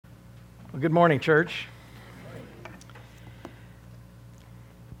Well, good morning, church.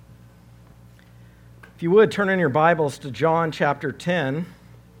 If you would, turn in your Bibles to John chapter 10.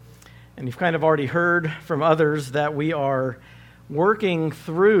 And you've kind of already heard from others that we are working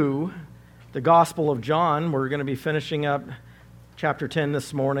through the Gospel of John. We're going to be finishing up chapter 10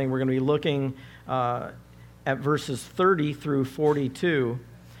 this morning. We're going to be looking at verses 30 through 42.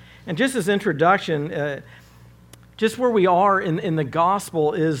 And just as introduction, just where we are in the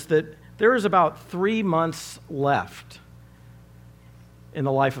Gospel is that there is about 3 months left in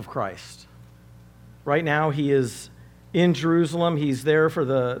the life of Christ. Right now, he is in Jerusalem. He's there for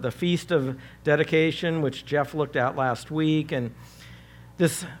the Feast of Dedication, which Jeff looked at last week. And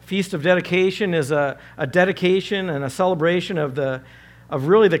this Feast of Dedication is a dedication and a celebration of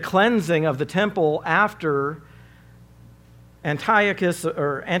really the cleansing of the temple after Antiochus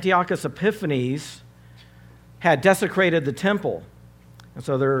Epiphanes had desecrated the temple. And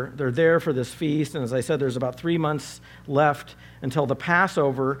so they're there for this feast. And as I said, there's about 3 months left until the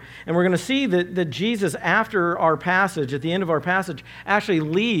Passover. And we're going to see that Jesus, after our passage, at the end of our passage, actually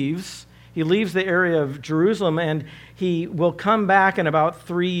leaves. He leaves the area of Jerusalem, and he will come back in about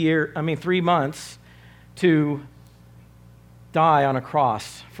 3 months to die on a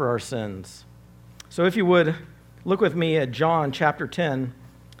cross for our sins. So if you would, look with me at John chapter 10,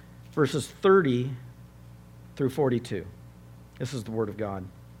 verses 30 through 42. This is the Word of God.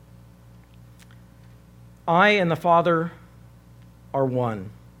 I and the Father are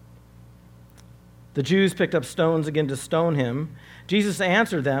one. The Jews picked up stones again to stone him. Jesus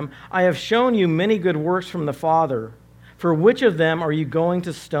answered them, I have shown you many good works from the Father. For which of them are you going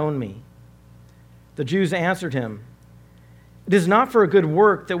to stone me? The Jews answered him, It is not for a good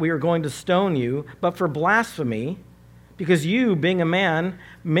work that we are going to stone you, but for blasphemy, because you, being a man,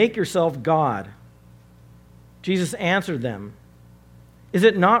 make yourself God. Jesus answered them, Is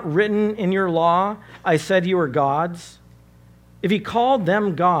it not written in your law, I said you are gods? If he called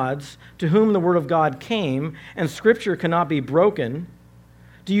them gods, to whom the word of God came, and Scripture cannot be broken,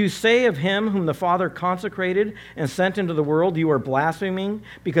 do you say of him whom the Father consecrated and sent into the world, you are blaspheming,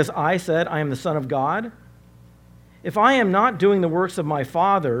 because I said I am the Son of God? If I am not doing the works of my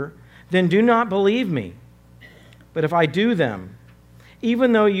Father, then do not believe me. But if I do them,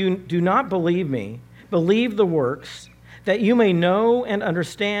 even though you do not believe me, believe the works, that you may know and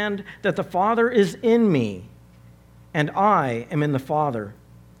understand that the Father is in me, and I am in the Father.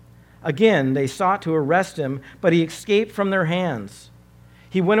 Again, they sought to arrest him, but he escaped from their hands.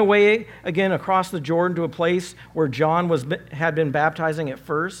 He went away again across the Jordan to a place where John had been baptizing at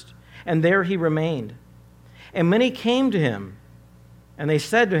first, and there he remained. And many came to him, and they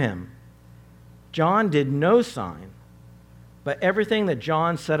said to him, John did no sign, but everything that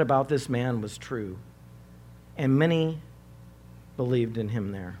John said about this man was true. And many believed in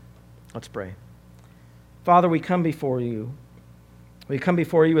him there. Let's pray. Father, we come before you. We come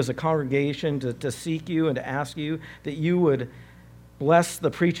before you as a congregation to seek you and to ask you that you would bless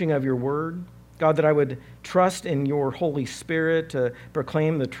the preaching of your word. God, that I would trust in your Holy Spirit to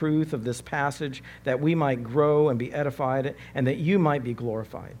proclaim the truth of this passage, that we might grow and be edified, and that you might be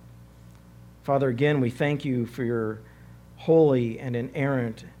glorified. Father, again, we thank you for your holy and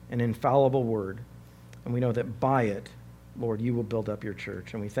inerrant and infallible word. And we know that by it, Lord, you will build up your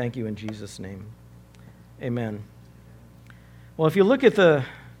church. And we thank you in Jesus' name. Amen. Well, if you look at the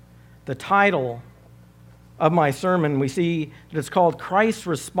title of my sermon, we see that it's called Christ's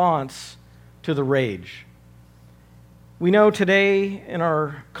Response to the Rage. We know today in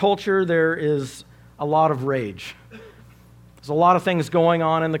our culture there is a lot of rage. There's a lot of things going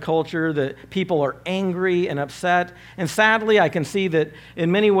on in the culture that people are angry and upset. And sadly, I can see that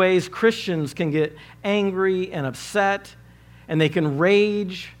in many ways Christians can get angry and upset, and they can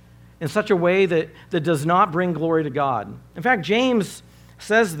rage in such a way that does not bring glory to God. In fact, James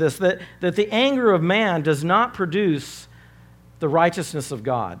says this, that the anger of man does not produce the righteousness of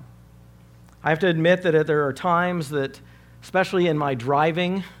God. I have to admit that there are times that, especially in my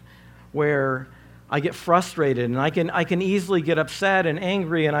driving, where I get frustrated and I can easily get upset and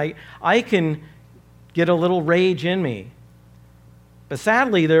angry, and I can get a little rage in me. But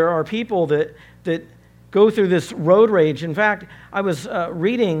sadly, there are people that go through this road rage. In fact, I was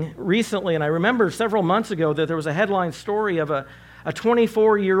reading recently, and I remember several months ago that there was a headline story of a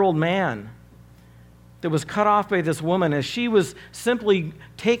 24-year-old man that was cut off by this woman as she was simply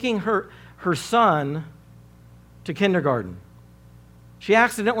taking her son to kindergarten. She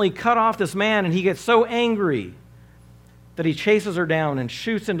accidentally cut off this man, and he gets so angry that he chases her down and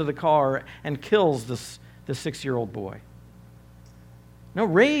shoots into the car and kills this 6-year-old boy. No,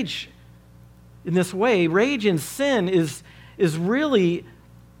 rage in this way, rage in sin is really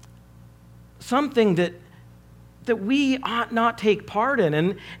something that we ought not take part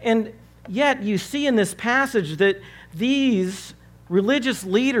in. And yet you see in this passage that these religious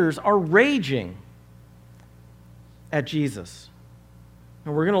leaders are raging at Jesus.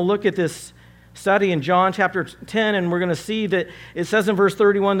 And we're going to look at this study in John chapter 10, and we're going to see that it says in verse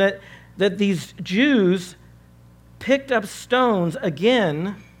 31 that these Jews picked up stones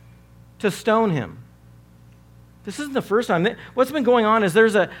again to stone him. This isn't the first time. What's been going on is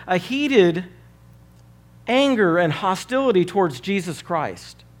there's a heated anger and hostility towards Jesus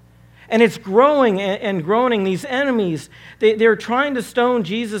Christ. And it's growing and growing. These enemies, they're trying to stone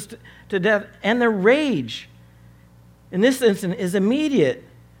Jesus to death, and their rage in this instance is immediate.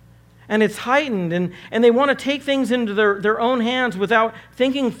 And it's heightened, and they want to take things into their own hands without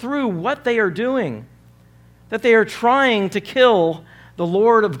thinking through what they are doing, that they are trying to kill the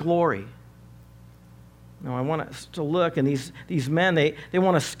Lord of glory. Now, I want us to look, and these men, they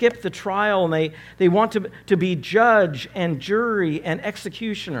want to skip the trial, and they want to be judge and jury and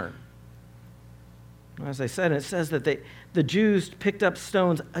executioner. As I said, it says that the Jews picked up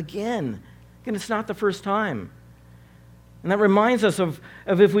stones again. Again, it's not the first time. And that reminds us of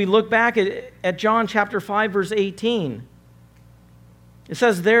if we look back at John chapter 5, verse 18. It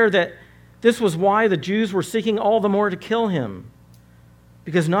says there that this was why the Jews were seeking all the more to kill him,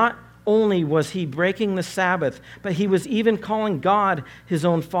 because not only was he breaking the Sabbath, but he was even calling God his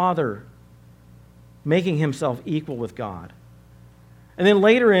own Father, making himself equal with God. And then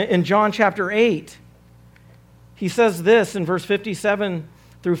later in John chapter 8, he says this in verse 57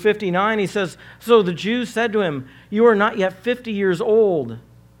 through 59. He says, "So the Jews said to him, 'You are not yet 50 years old,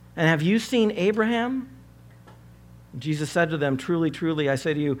 and have you seen Abraham?' Jesus said to them, 'Truly, truly, I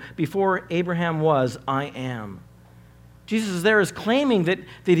say to you, before Abraham was, I am.'" Jesus there is claiming that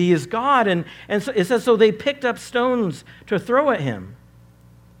he is God, and so it says, so they picked up stones to throw at him.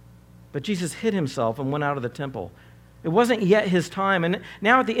 But Jesus hid himself and went out of the temple. It wasn't yet his time. And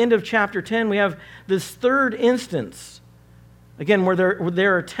now at the end of chapter 10, we have this third instance, again, where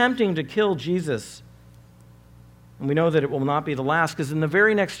they're attempting to kill Jesus. And we know that it will not be the last, because in the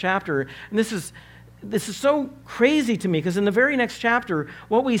very next chapter, and this is so crazy to me, because in the very next chapter,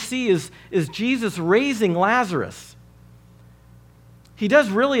 what we see is Jesus raising Lazarus. He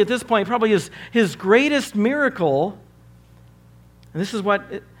does really, at this point, probably his greatest miracle. And this is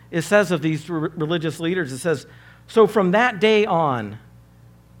what it says of these religious leaders. It says, so from that day on,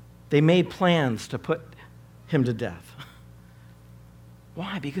 they made plans to put him to death.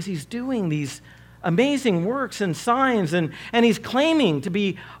 Why? Because he's doing these amazing works and signs, and he's claiming to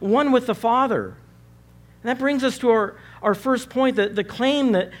be one with the Father. And that brings us to our first point, the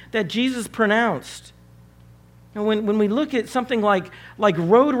claim that Jesus pronounced. And when we look at something like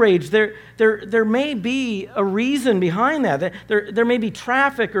road rage, there may be a reason behind that. There may be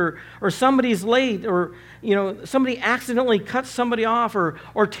traffic, or somebody's late, or somebody accidentally cuts somebody off, or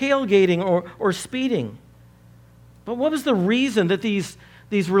tailgating, or speeding. But what was the reason that these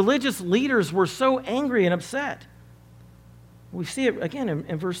religious leaders were so angry and upset? We see it again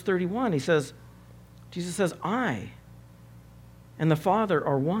in verse 31. Jesus says, "I and the Father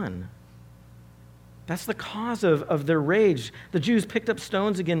are one." That's the cause of their rage. The Jews picked up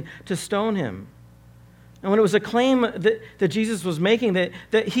stones again to stone him. And when it was a claim that Jesus was making,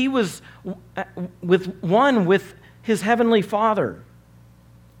 that he was with his heavenly Father.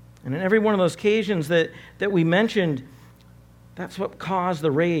 And in every one of those occasions that we mentioned, that's what caused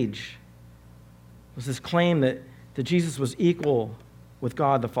the rage, was this claim that Jesus was equal with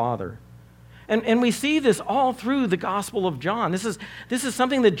God the Father. And we see this all through the Gospel of John. This is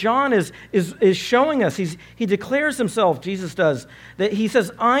something that John is showing us. He declares himself, Jesus does, that he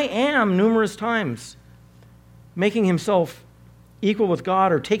says, "I am," numerous times, making himself equal with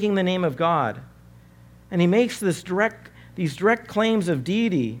God or taking the name of God. And he makes these direct claims of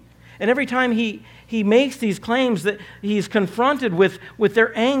deity. And every time he makes these claims, that he's confronted with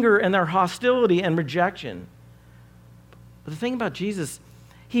their anger and their hostility and rejection. But the thing about Jesus,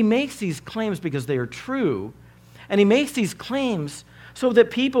 he makes these claims because they are true, and he makes these claims so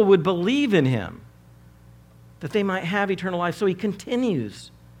that people would believe in him, that they might have eternal life. So he continues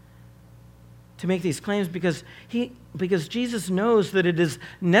to make these claims because Jesus knows that it is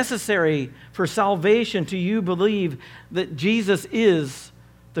necessary for salvation to you believe that Jesus is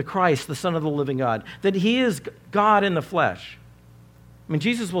the Christ, the Son of the living God, that he is God in the flesh. I mean,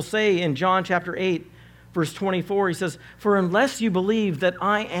 Jesus will say in John chapter 8, verse 24, he says, "For unless you believe that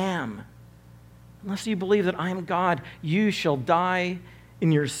I am, unless you believe that I am God, you shall die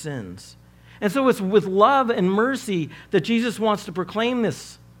in your sins." And so it's with love and mercy that Jesus wants to proclaim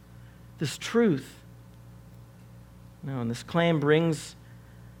this truth. And this claim brings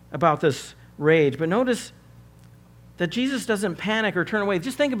about this rage. But notice that Jesus doesn't panic or turn away.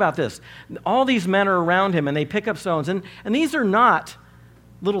 Just think about this. All these men are around him, and they pick up stones. And these are not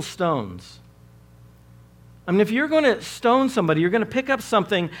little stones. I mean, if you're going to stone somebody, you're going to pick up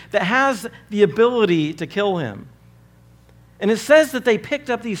something that has the ability to kill him. And it says that they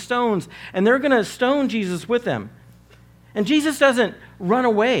picked up these stones, and they're going to stone Jesus with them. And Jesus doesn't run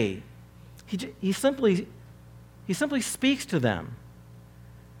away. He simply speaks to them.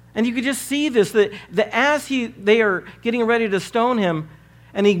 And you could just see this, that as they are getting ready to stone him,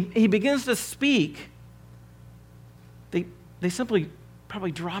 and he begins to speak, they simply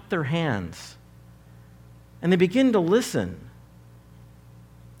probably drop their hands. And they begin to listen.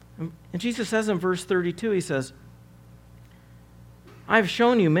 And Jesus says in verse 32, he says, I have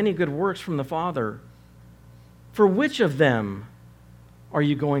shown you many good works from the Father. For which of them are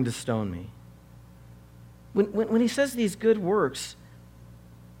you going to stone me? When he says these good works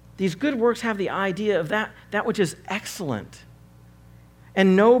have the idea of that which is excellent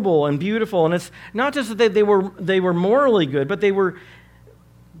and noble and beautiful. And it's not just that they were morally good, but they were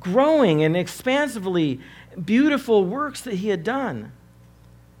growing and expansively beautiful works that he had done.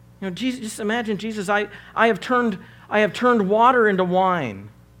 You know, Jesus, just imagine Jesus, I have turned water into wine.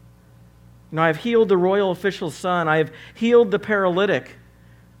 You know, I have healed the royal official's son. I have healed the paralytic.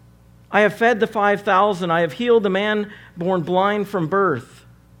 I have fed the 5,000. I have healed the man born blind from birth.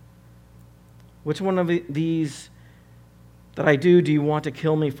 Which one of these that I do you want to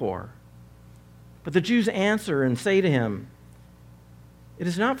kill me for? But the Jews answer and say to him, it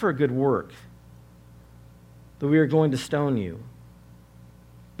is not for a good work that we are going to stone you,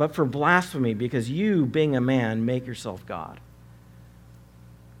 but for blasphemy, because you, being a man, make yourself God.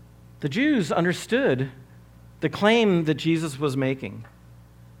 The Jews understood the claim that Jesus was making.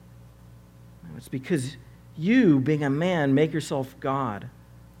 It's because you, being a man, make yourself God.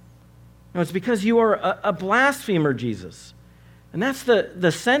 No, it's because you are a blasphemer, Jesus. And that's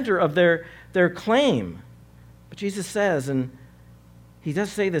the center of their claim. But Jesus says, and he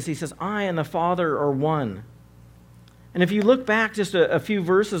does say this, he says, I and the Father are one. And if you look back just a few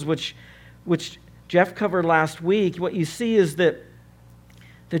verses, which Jeff covered last week, what you see is that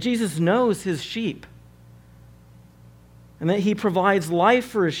Jesus knows his sheep. And that he provides life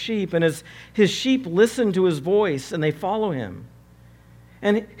for his sheep, and his sheep listen to his voice, and they follow him.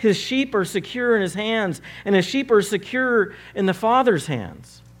 And his sheep are secure in his hands, and his sheep are secure in the Father's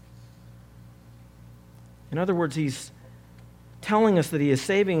hands. In other words, he's telling us that he is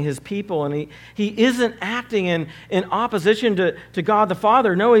saving his people, and he isn't acting in opposition to God the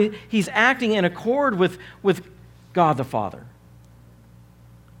Father. No, he's acting in accord with God the Father.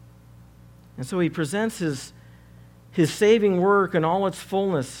 And so he presents his saving work in all its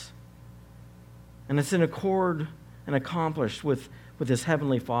fullness, and it's in accord and accomplished with his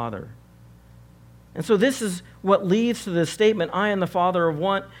heavenly Father. And so this is what leads to the statement, I and the Father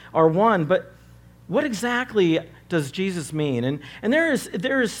are one. But what exactly does Jesus mean? And there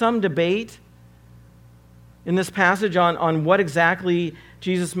is some debate in this passage on what exactly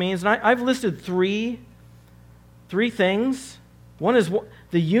Jesus means. And I've listed three things. One is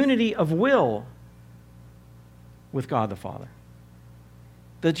the unity of will with God the Father.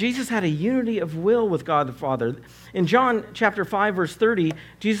 That Jesus had a unity of will with God the Father. In John chapter 5, verse 30,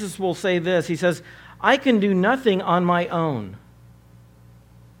 Jesus will say this. He says, I can do nothing on my own.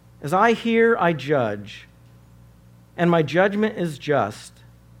 As I hear, I judge, and my judgment is just,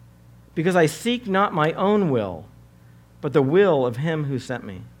 because I seek not my own will, but the will of him who sent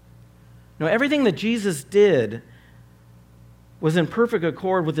me. Now, everything that Jesus did was in perfect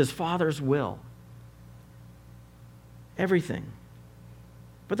accord with his Father's will. Everything.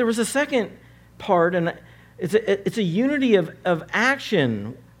 But there was a second part, and it's a unity of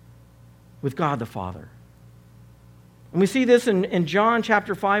action with God the Father. And we see this in John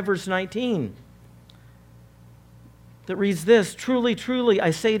chapter 5, verse 19, that reads this, Truly, truly,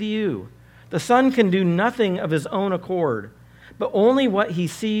 I say to you, the Son can do nothing of his own accord, but only what he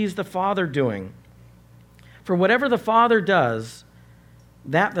sees the Father doing. For whatever the Father does,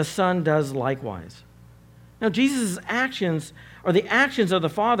 that the Son does likewise. Now, Jesus' actions are the actions of the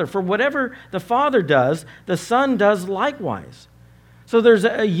Father. For whatever the Father does, the Son does likewise. So there's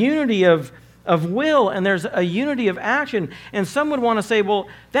a unity of will, and there's a unity of action. And some would want to say, well,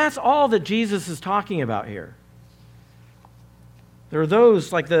 that's all that Jesus is talking about here. There are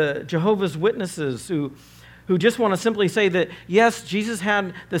those like the Jehovah's Witnesses who just want to simply say that, yes, Jesus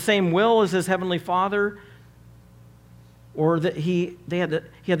had the same will as his heavenly Father, or that he had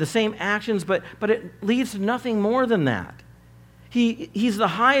the same actions, but it leads to nothing more than that. He's the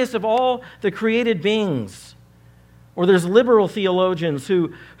highest of all the created beings. Or there's liberal theologians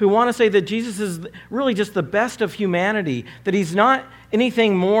who want to say that Jesus is really just the best of humanity, that he's not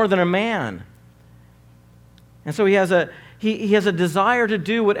anything more than a man. And so he has a desire to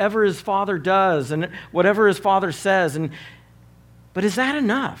do whatever his Father does and whatever his Father says. But is that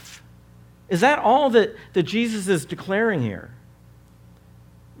enough? Is that all that Jesus is declaring here?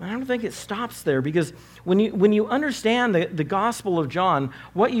 I don't think it stops there, because when you understand the Gospel of John,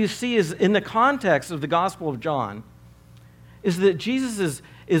 what you see is, in the context of the Gospel of John, is that Jesus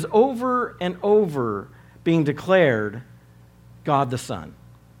is over and over being declared God the Son.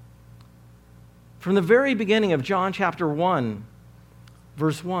 From the very beginning of John chapter 1,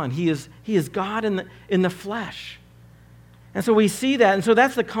 verse 1, he is God in the flesh. And so we see that, and so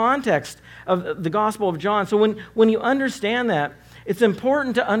that's the context of the Gospel of John. So when you understand that, it's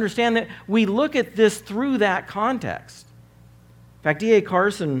important to understand that we look at this through that context. In fact, D.A.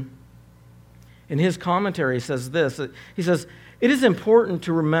 Carson, in his commentary, says this. He says, "It is important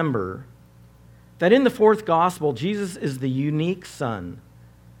to remember that in the fourth gospel, Jesus is the unique Son.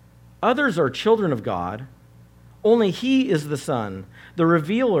 Others are children of God. Only he is the Son, the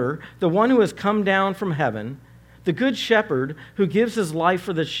revealer, the one who has come down from heaven, the good shepherd who gives his life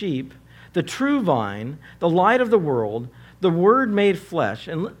for the sheep, the true vine, the light of the world, the Word made flesh."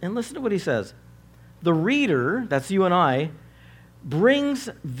 And listen to what he says. "The reader," that's you and I, "brings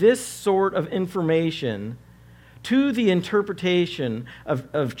this sort of information to the interpretation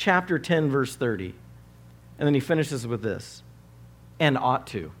of chapter 10, verse 30. And then he finishes with this, "and ought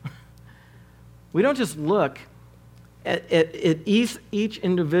to." We don't just look at each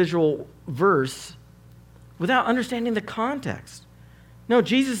individual verse without understanding the context. No,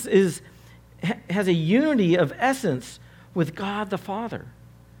 Jesus has a unity of essence with God the Father.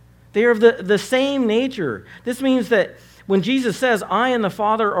 They are of the same nature. This means that when Jesus says, "I and the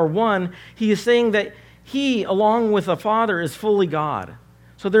Father are one," he is saying that he, along with the Father, is fully God.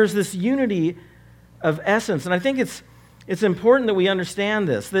 So there's this unity of essence. And I think it's important that we understand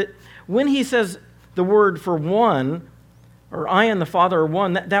this, that when he says the word for one, or "I and the Father are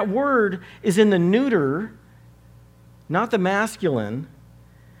one," that word is in the neuter, not the masculine.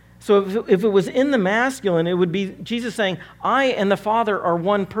 So if it was in the masculine, it would be Jesus saying, "I and the Father are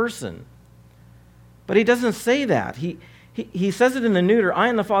one person." But he doesn't say that. He says it in the neuter, "I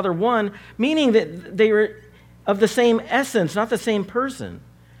and the Father one," meaning that they are of the same essence, not the same person.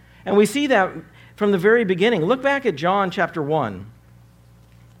 And we see that from the very beginning. Look back at John chapter 1.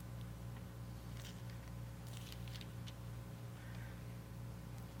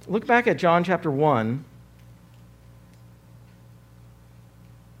 Look back at John chapter 1.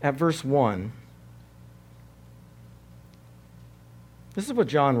 At verse 1, this is what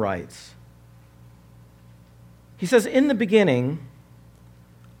John writes. He says, "In the beginning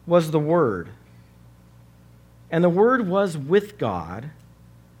was the Word, and the Word was with God,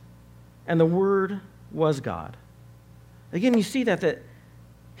 and the Word was God." Again, you see that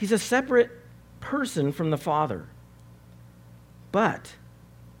he's a separate person from the Father, but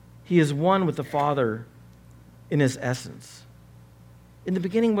he is one with the Father in his essence. In the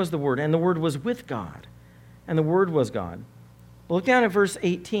beginning was the Word, and the Word was with God, and the Word was God. Look down at verse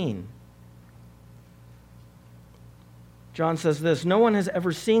 18. John says this, "No one has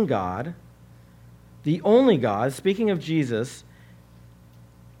ever seen God, the only God," speaking of Jesus,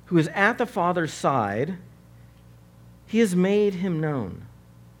 "who is at the Father's side. He has made him known."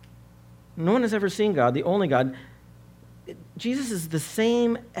 No one has ever seen God, the only God. Jesus is the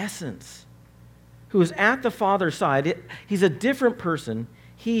same essence, who is at the Father's side. He's a different person.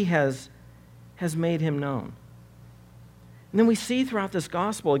 He has made him known. And then we see throughout this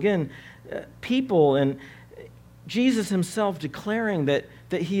gospel, again, people and Jesus himself declaring that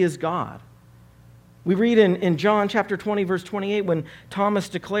he is God. We read in John chapter 20, verse 28, when Thomas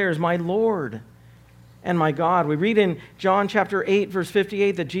declares, "My Lord and my God." We read in John chapter 8, verse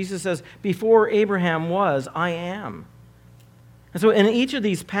 58, that Jesus says, "Before Abraham was, I am." And so in each of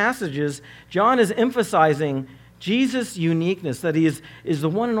these passages, John is emphasizing Jesus' uniqueness, that he is the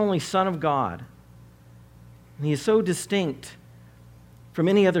one and only Son of God. And he is so distinct from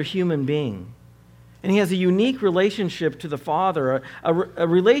any other human being. And he has a unique relationship to the Father, a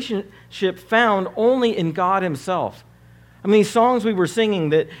relationship found only in God himself. I mean, these songs we were singing,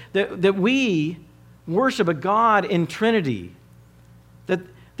 that we worship a God in Trinity,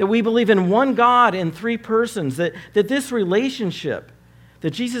 that we believe in one God in three persons, that this relationship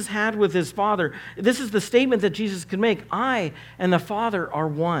that Jesus had with his Father, this is the statement that Jesus could make: "I and the Father are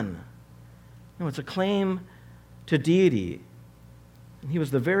one." No, it's a claim to deity. He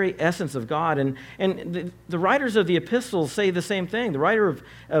was the very essence of God. And the writers of the epistles say the same thing. The writer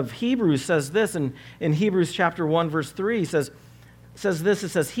of Hebrews says this in Hebrews chapter 1, verse 3, says this, it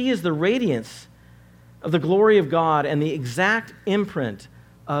says, He is the radiance of the glory of God and the exact imprint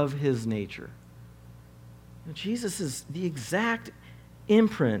of his nature. Jesus is the exact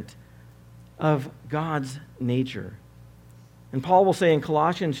imprint of God's nature. And Paul will say in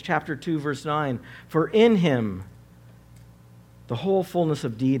Colossians chapter 2, verse 9, for in him the whole fullness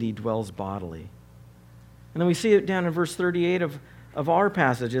of deity dwells bodily. And then we see it down in verse 38 of our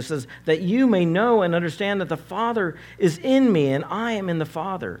passage. It says, that you may know and understand that the Father is in me and I am in the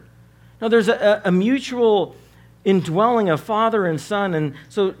Father. Now there's a mutual indwelling of Father and Son, and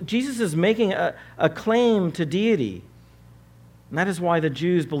so Jesus is making a claim to deity. And that is why the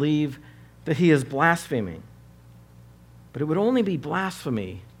Jews believe that he is blaspheming. But it would only be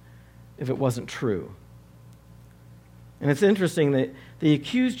blasphemy if it wasn't true. And it's interesting that they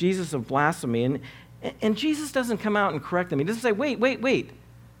accuse Jesus of blasphemy, and Jesus doesn't come out and correct them. He doesn't say, wait.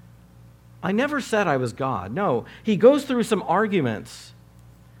 I never said I was God. No, he goes through some arguments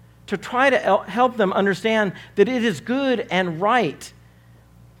to try to help them understand that it is good and right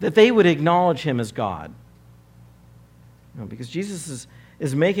that they would acknowledge him as God. Because Jesus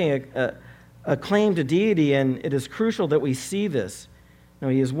is making a claim to deity, and it is crucial that we see this.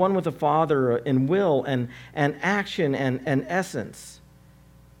 He is one with the Father in will and action and essence.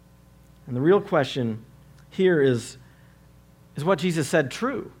 And the real question here is what Jesus said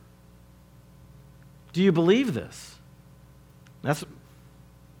true? Do you believe this? That's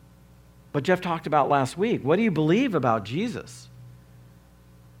what Jeff talked about last week. What do you believe about Jesus?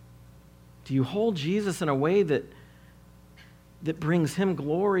 Do you hold Jesus in a way that brings him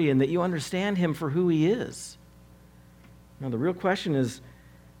glory and that you understand him for who he is? Now, the real question is,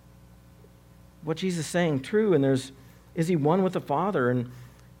 what Jesus is saying true? And is he one with the Father? And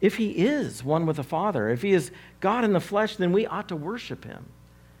if he is one with the Father, if he is God in the flesh, then we ought to worship him.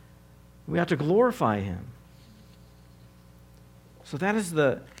 We ought to glorify him. So that is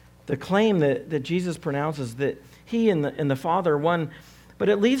the claim that Jesus pronounces, that he and the Father are one. But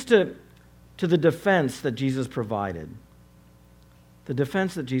it leads to the defense that Jesus provided. The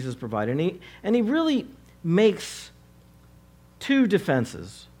defense that Jesus provided. And he really makes two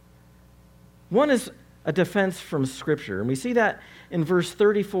defenses. One is a defense from Scripture, and we see that in verse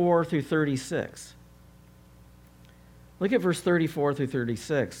 34 through 36. Look at verse 34 through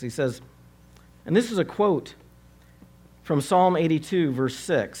 36. He says, and this is a quote from Psalm 82, verse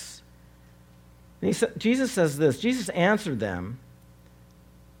 6. Jesus says this, Jesus answered them,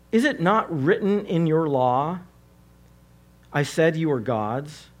 is it not written in your law, I said you are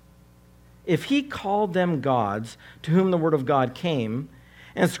gods? If he called them gods to whom the word of God came,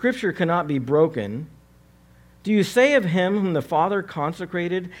 and Scripture cannot be broken, do you say of him whom the Father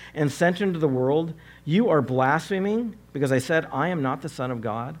consecrated and sent into the world, you are blaspheming because I said I am not the Son of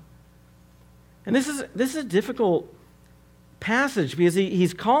God? And this is a difficult passage because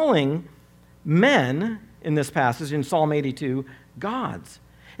he's calling men in this passage in Psalm 82 gods.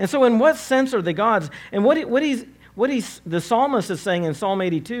 And so in what sense are they gods? And what the psalmist is saying in Psalm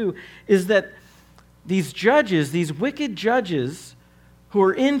 82 is that these judges, these wicked judges who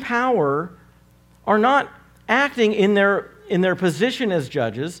are in power, are not acting in their position as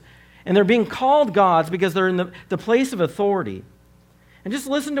judges, and they're being called gods because they're in the place of authority. And just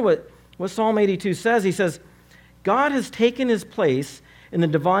listen to what Psalm 82 says. He says, God has taken his place in the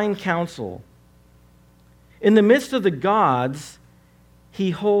divine council. In the midst of the gods,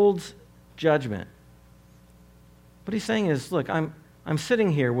 he holds judgment. What he's saying is, look, I'm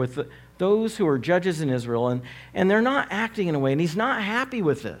sitting here with those who are judges in Israel, and they're not acting in a way, and he's not happy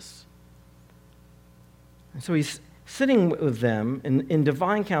with this. And so he's sitting with them in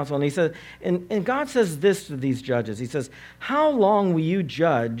divine counsel, and he says, and God says this to these judges. He says, how long will you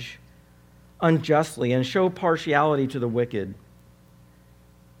judge unjustly and show partiality to the wicked?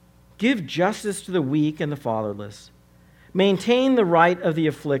 Give justice to the weak and the fatherless. Maintain the right of the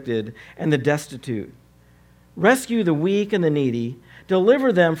afflicted and the destitute. Rescue the weak and the needy.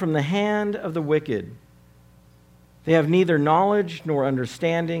 Deliver them from the hand of the wicked. They have neither knowledge nor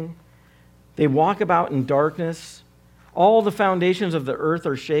understanding. They walk about in darkness. All the foundations of the earth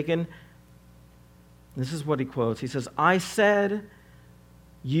are shaken. This is what he quotes. He says, I said,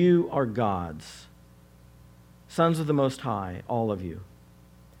 you are gods, sons of the Most High, all of you.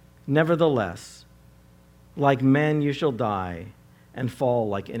 Nevertheless, like men you shall die and fall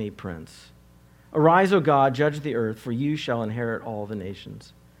like any prince. Arise, O God, judge the earth, for you shall inherit all the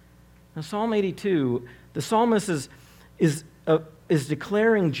nations. Now, Psalm 82, the psalmist is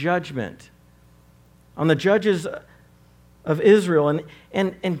declaring judgment on the judges of Israel.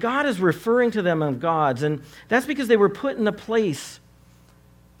 And God is referring to them as gods. And that's because they were put in a place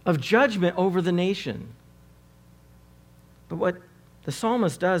of judgment over the nation. But what the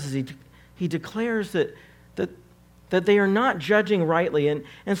psalmist does is he declares that they are not judging rightly.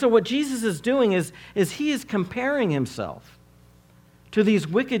 And so what Jesus is doing is he is comparing himself to these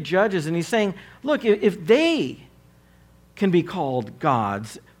wicked judges. And he's saying, look, if they can be called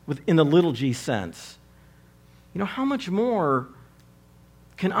gods in the little g sense, how much more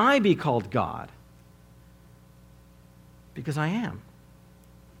can I be called God? Because I am.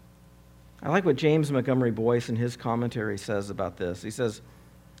 I like what James Montgomery Boyce in his commentary says about this. He says,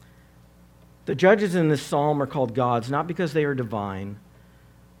 the judges in this psalm are called gods not because they are divine,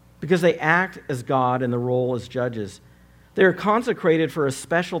 because they act as God in the role as judges. They are consecrated for a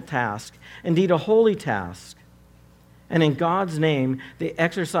special task, indeed a holy task. And in God's name, they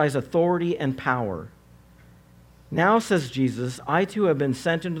exercise authority and power. Now, says Jesus, I too have been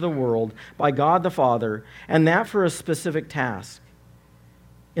sent into the world by God the Father, and that for a specific task.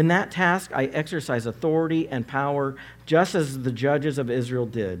 In that task, I exercise authority and power, just as the judges of Israel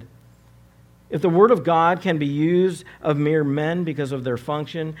did. If the word of God can be used of mere men because of their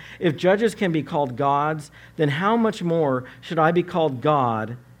function, if judges can be called gods, then how much more should I be called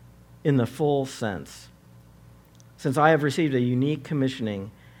God in the full sense? Since I have received a unique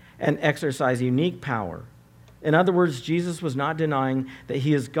commissioning and exercise unique power. In other words, Jesus was not denying that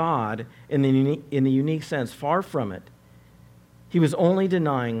he is God in the unique sense. Far from it. He was only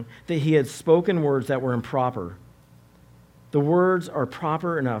denying that he had spoken words that were improper. The words are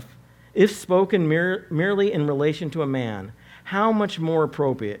proper enough. If spoken merely in relation to a man, how much more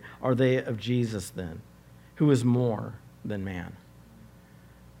appropriate are they of Jesus then, who is more than man?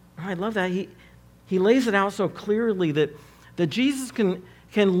 I love that. He lays it out so clearly that Jesus can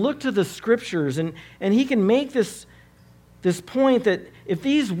look to the Scriptures and he can make this point that if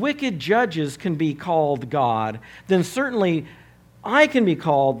these wicked judges can be called God, then certainly I can be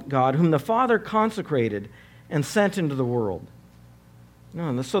called God, whom the Father consecrated and sent into the world.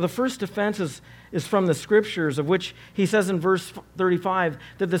 No, so the first defense is from the Scriptures, of which he says in verse 35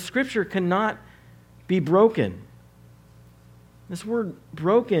 that the Scripture cannot be broken. This word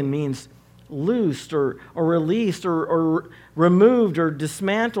broken means loosed or released or removed or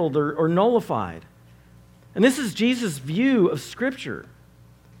dismantled or nullified. And this is Jesus' view of Scripture.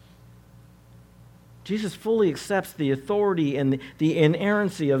 Jesus fully accepts the authority and the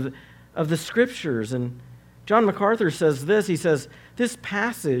inerrancy of the Scriptures. And John MacArthur says this. He says, this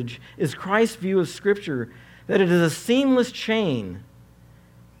passage is Christ's view of Scripture, that it is a seamless chain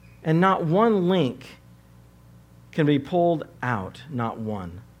and not one link can be pulled out, not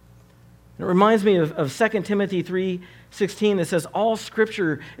one. It reminds me of 2 Timothy 3:16 that says, all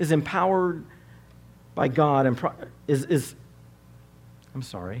Scripture is empowered by God and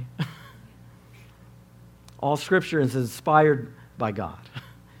all Scripture is inspired by God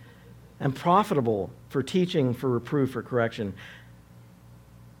and profitable for teaching, for reproof, for correction.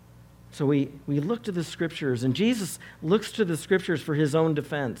 So we look to the Scriptures, and Jesus looks to the Scriptures for his own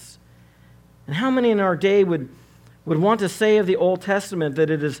defense. And how many in our day would want to say of the Old Testament that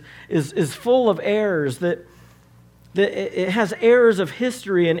it is full of errors, that it has errors of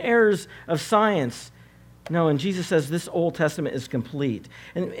history and errors of science? No, and Jesus says this Old Testament is complete.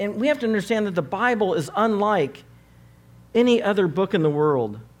 And we have to understand that the Bible is unlike any other book in the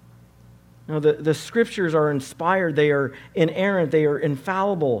world. No, the Scriptures are inspired, they are inerrant, they are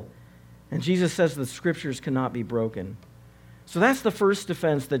infallible. And Jesus says the Scriptures cannot be broken. So that's the first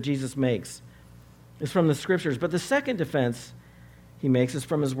defense that Jesus makes, is from the Scriptures. But the second defense he makes is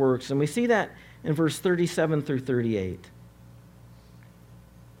from his works. And we see that in verse 37 through 38.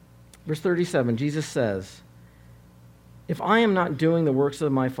 Verse 37, Jesus says, if I am not doing the works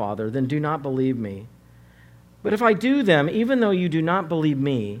of my Father, then do not believe me. But if I do them, even though you do not believe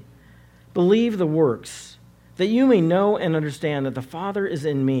me, believe the works, that you may know and understand that the Father is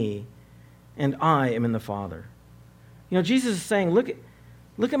in me, and I am in the Father. Jesus is saying, look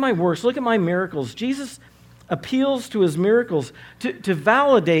at my works, look at my miracles. Jesus appeals to his miracles to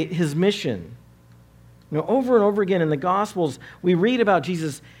validate his mission. Over and over again in the Gospels, we read about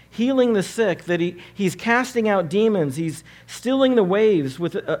Jesus healing the sick, that he's casting out demons, he's stilling the waves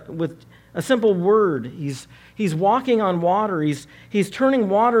with a simple word. He's walking on water, he's turning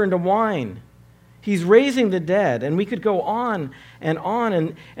water into wine. He's raising the dead, and we could go on.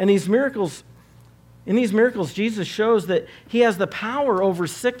 And these miracles, in these miracles, Jesus shows that he has the power over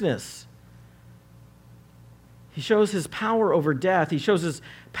sickness. He shows his power over death. He shows his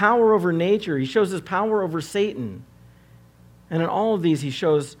power over nature. He shows his power over Satan. And in all of these, he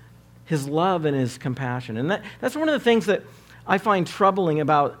shows his love and his compassion. And that's one of the things that I find troubling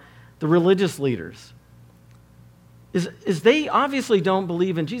about the religious leaders, is they obviously don't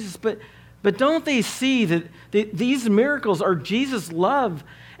believe in Jesus, but don't they see that these miracles are Jesus' love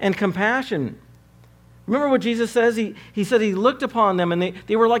and compassion? Remember what Jesus says? He said he looked upon them and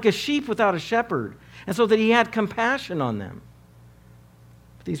they were like a sheep without a shepherd, and so that he had compassion on them.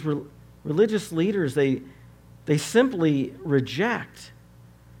 But these religious leaders, they simply reject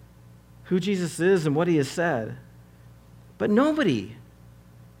who Jesus is and what he has said. But nobody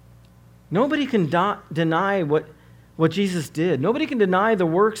can deny what Jesus did. Nobody can deny the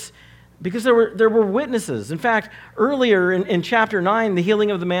works, because there were witnesses. In fact, earlier in chapter 9, the healing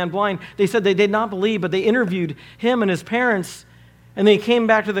of the man blind, they said they did not believe, but they interviewed him and his parents, and they came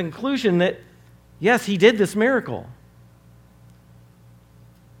back to the conclusion that, yes, he did this miracle.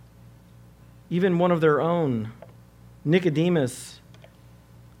 Even one of their own, Nicodemus,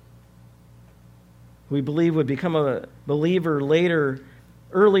 who we believe would become a believer later,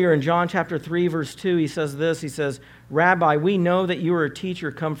 earlier in John chapter 3, verse 2, he says this, he says, "Rabbi, we know that you are a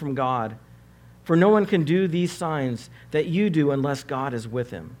teacher come from God, for no one can do these signs that you do unless God is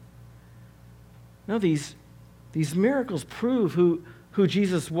with him." No, these miracles prove who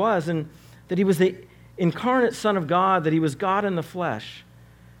Jesus was, and that he was the incarnate Son of God, that he was God in the flesh.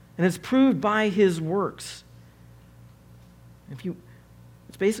 And it's proved by his works.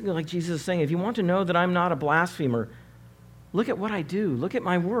 It's basically like Jesus is saying, if you want to know that I'm not a blasphemer, look at what I do. Look at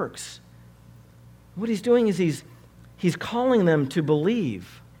my works. What he's doing is he's calling them to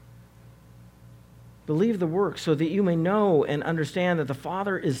believe. Believe the works so that you may know and understand that the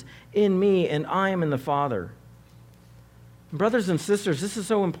Father is in me and I am in the Father. Brothers and sisters, this is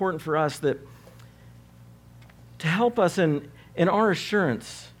so important for us, that to help us in our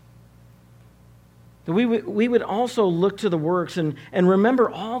assurance, that we would also look to the works and remember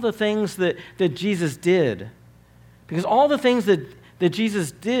all the things that Jesus did. Because all the things that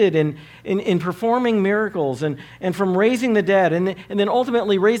Jesus did in performing miracles and from raising the dead and then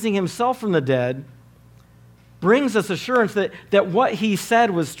ultimately raising himself from the dead brings us assurance that what he said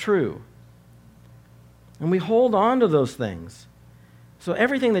was true. And we hold on to those things. So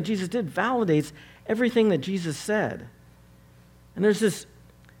everything that Jesus did validates everything that Jesus said. And there's this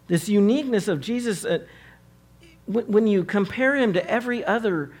uniqueness of Jesus. When you compare him to every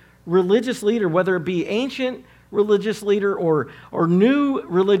other religious leader, whether it be ancient religious leader or new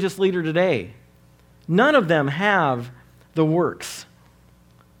religious leader today, none of them have the works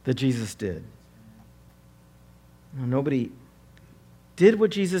that Jesus did. Nobody did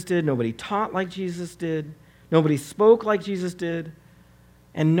what Jesus did. Nobody taught like Jesus did. Nobody spoke like Jesus did.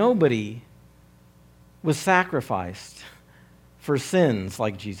 And nobody was sacrificed for sins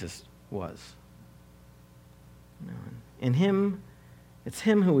like Jesus was. In him, it's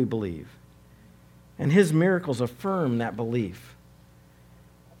him who we believe. And his miracles affirm that belief.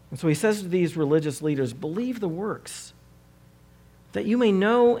 And so he says to these religious leaders, believe the works, that you may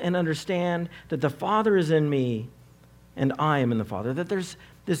know and understand that the Father is in me and I am in the Father, that there's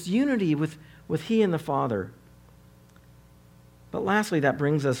this unity with he and the Father. But lastly, that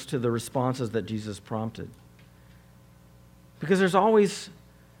brings us to the responses that Jesus prompted. Because there's always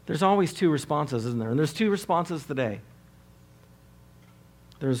two responses, isn't there? And there's two responses today.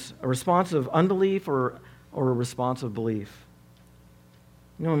 There's a response of unbelief or a response of belief.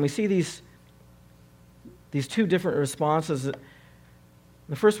 When we see these two different responses,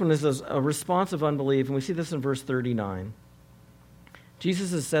 the first one is a response of unbelief, and we see this in verse 39.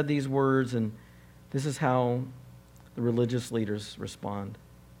 Jesus has said these words, and this is how the religious leaders respond.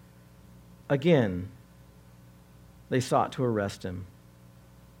 Again, they sought to arrest him,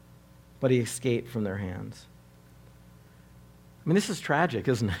 but he escaped from their hands. I mean, this is tragic,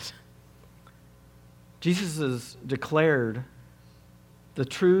 isn't it? Jesus has declared the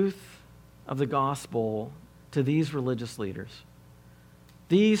truth of the gospel to these religious leaders,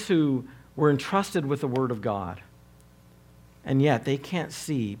 these who were entrusted with the word of God, and yet they can't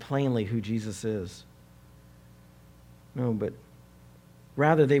see plainly who Jesus is. No, but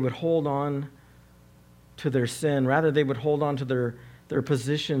rather they would hold on to their sin. Rather they would hold on to their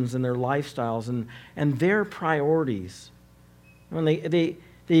positions and their lifestyles and their priorities. When they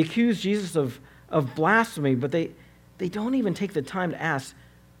accuse Jesus of blasphemy, but they don't even take the time to ask,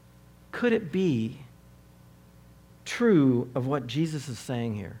 could it be true of what Jesus is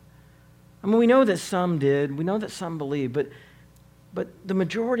saying here? I mean, we know that some did. We know that some believed, but the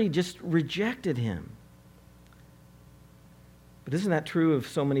majority just rejected him. But isn't that true of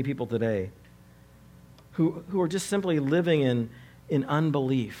so many people today who are just simply living in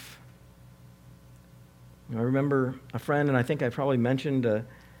unbelief? I remember a friend, and I think I probably mentioned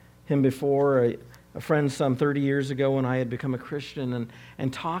him before, a friend some 30 years ago when I had become a Christian,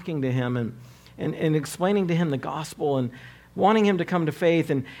 and talking to him and explaining to him the gospel and wanting him to come to faith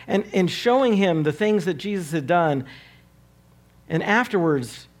and showing him the things that Jesus had done. And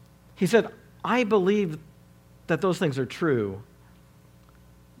afterwards, he said, I believe that those things are true,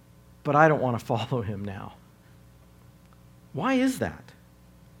 but I don't want to follow him now. Why is that?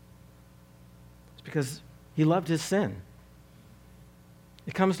 It's because he loved his sin.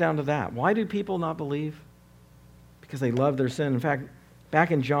 It comes down to that. Why do people not believe? Because they love their sin. In fact,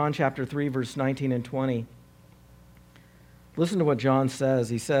 back in John chapter 3, verse 19 and 20, listen to what John says.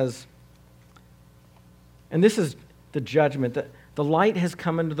 He says, and this is the judgment, that the light has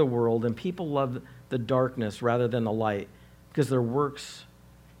come into the world, and people love the darkness rather than the light, because their works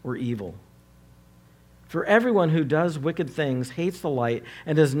were evil. For everyone who does wicked things hates the light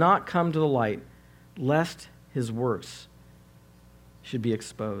and does not come to the light, lest his works should be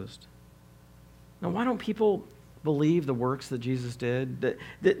exposed. Now, why don't people believe the works that Jesus did? Did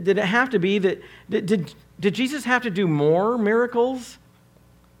it have to be that? Did Jesus have to do more miracles?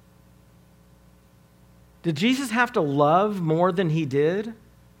 Did Jesus have to love more than he did?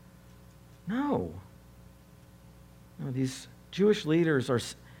 No. No, these Jewish leaders are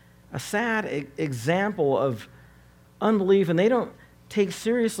a sad example of unbelief, and they don't take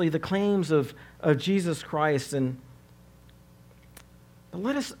seriously the claims of Jesus Christ. But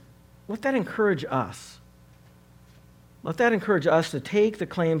let that encourage us. Let that encourage us to take the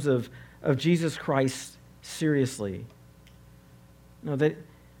claims of Jesus Christ seriously. That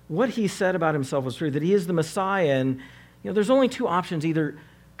what he said about himself was true, that he is the Messiah, and there's only two options: either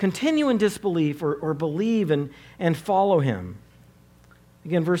continue in disbelief or believe and follow him.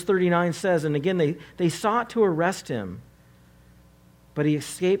 Again, verse 39 says, and again, they sought to arrest him, but he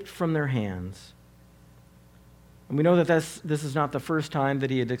escaped from their hands. And we know that this is not the first time that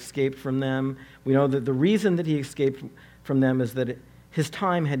he had escaped from them. We know that the reason that he escaped from them is that his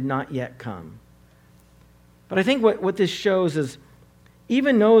time had not yet come. But I think what this shows is,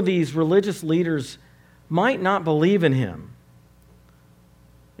 even though these religious leaders might not believe in him,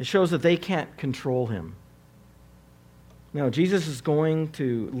 it shows that they can't control him. No, Jesus is going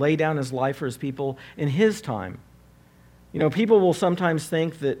to lay down his life for his people in his time. People will sometimes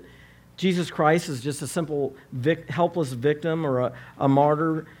think that Jesus Christ is just a simple helpless victim or a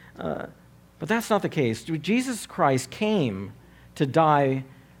martyr, but that's not the case. Jesus Christ came to die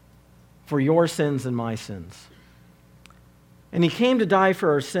for your sins and my sins. And he came to die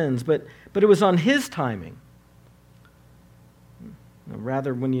for our sins, but it was on his timing.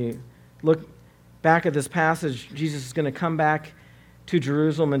 Rather, when you look back at this passage, Jesus is going to come back to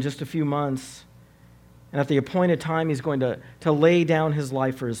Jerusalem in just a few months. And at the appointed time, he's going to lay down his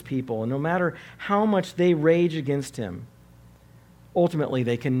life for his people. And no matter how much they rage against him, ultimately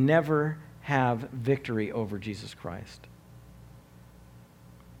they can never have victory over Jesus Christ.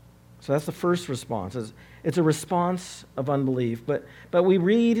 So that's the first response. It's a response of unbelief. But we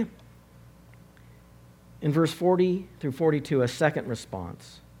read in verse 40 through 42 a second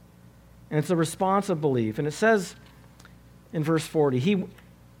response. And it's a response of belief. And it says in verse 40,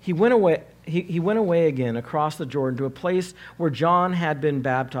 he went away again across the Jordan to a place where John had been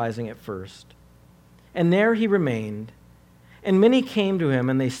baptizing at first. And there he remained. And many came to him,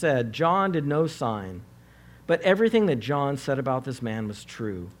 and they said, John did no sign, but everything that John said about this man was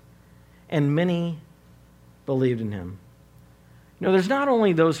true. And many believed in him. There's not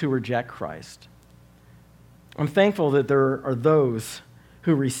only those who reject Christ. I'm thankful that there are those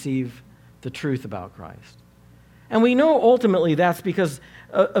who receive the truth about Christ. And we know ultimately that's because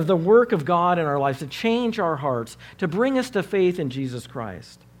of the work of God in our lives to change our hearts, to bring us to faith in Jesus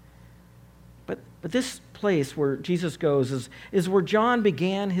Christ. But this place where Jesus goes is where John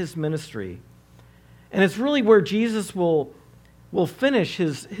began his ministry. And it's really where Jesus will finish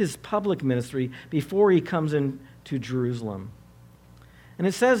his public ministry before he comes into Jerusalem. And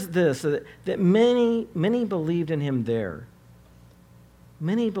it says this, that many believed in him there.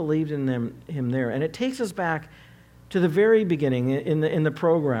 Many believed in him there. And it takes us back to the very beginning in the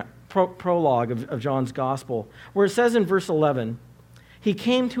prologue of John's gospel, where it says in verse 11, he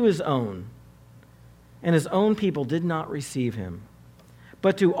came to his own, and his own people did not receive him.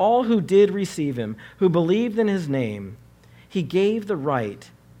 But to all who did receive him, who believed in his name, he gave the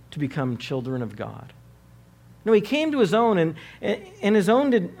right to become children of God. No, he came to his own, and his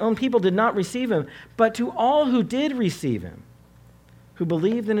own people did not receive him. But to all who did receive him, who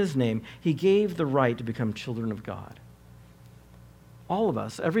believed in his name, he gave the right to become children of God. All of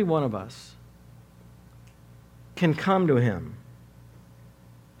us, every one of us, can come to him,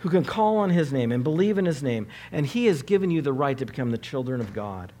 who can call on his name and believe in his name, and he has given you the right to become the children of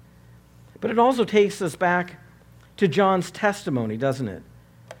God. But it also takes us back to John's testimony, doesn't it?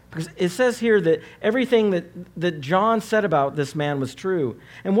 Because it says here that everything that John said about this man was true.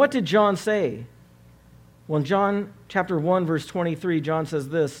 And what did John say? Well, in John chapter 1, verse 23, John says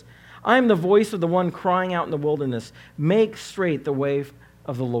this, I am the voice of the one crying out in the wilderness, make straight the way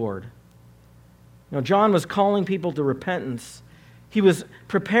of the Lord. Now, John was calling people to repentance. He was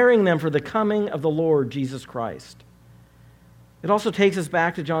preparing them for the coming of the Lord Jesus Christ. It also takes us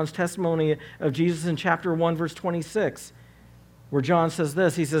back to John's testimony of Jesus in chapter 1, verse 26, where John says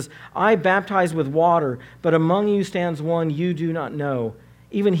this. He says, I baptize with water, but among you stands one you do not know.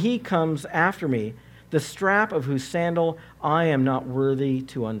 Even he comes after me, the strap of whose sandal I am not worthy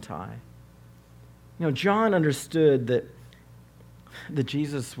to untie. You know, John understood that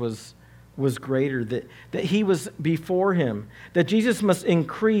Jesus was greater, that he was before him, that Jesus must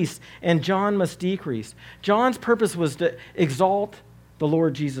increase and John must decrease. John's purpose was to exalt the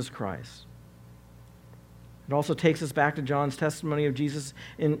Lord Jesus Christ. It also takes us back to John's testimony of Jesus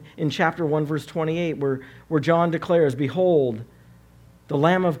in chapter 1, verse 28, where John declares, behold, the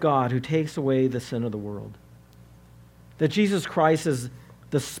Lamb of God who takes away the sin of the world. That Jesus Christ is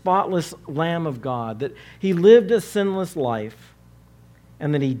the spotless Lamb of God, that he lived a sinless life,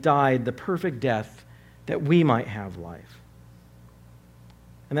 and that he died the perfect death that we might have life.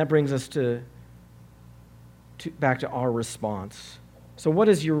 And that brings us back to our response. So what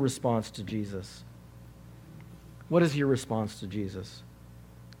is your response to Jesus? What is your response to Jesus?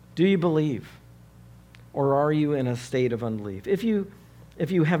 Do you believe? Or are you in a state of unbelief? If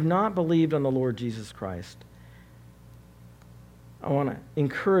you have not believed on the Lord Jesus Christ, I want to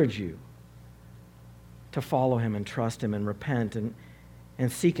encourage you to follow him and trust him and repent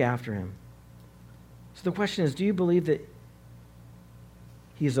and seek after him. So the question is, do you believe that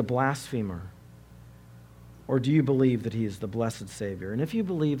he is a blasphemer? Or do you believe that he is the blessed Savior? And if you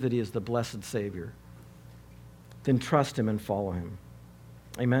believe that he is the blessed Savior, then trust him and follow him.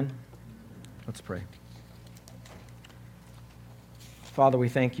 Amen? Let's pray. Father, we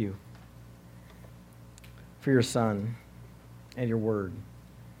thank you for your Son and your word,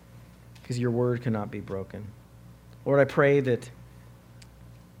 because your word cannot be broken. Lord, I pray that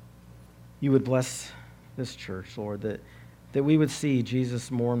you would bless this church, Lord, that we would see Jesus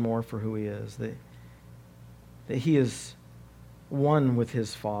more and more for who he is, that he is one with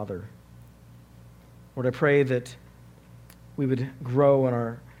his Father. Lord, I pray that we would grow in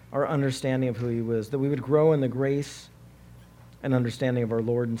our understanding of who he is, that we would grow in the grace and understanding of our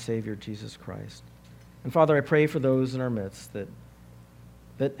Lord and Savior, Jesus Christ. And Father, I pray for those in our midst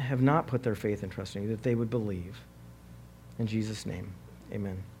that have not put their faith and trust in you, that they would believe. In Jesus' name,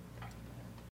 amen.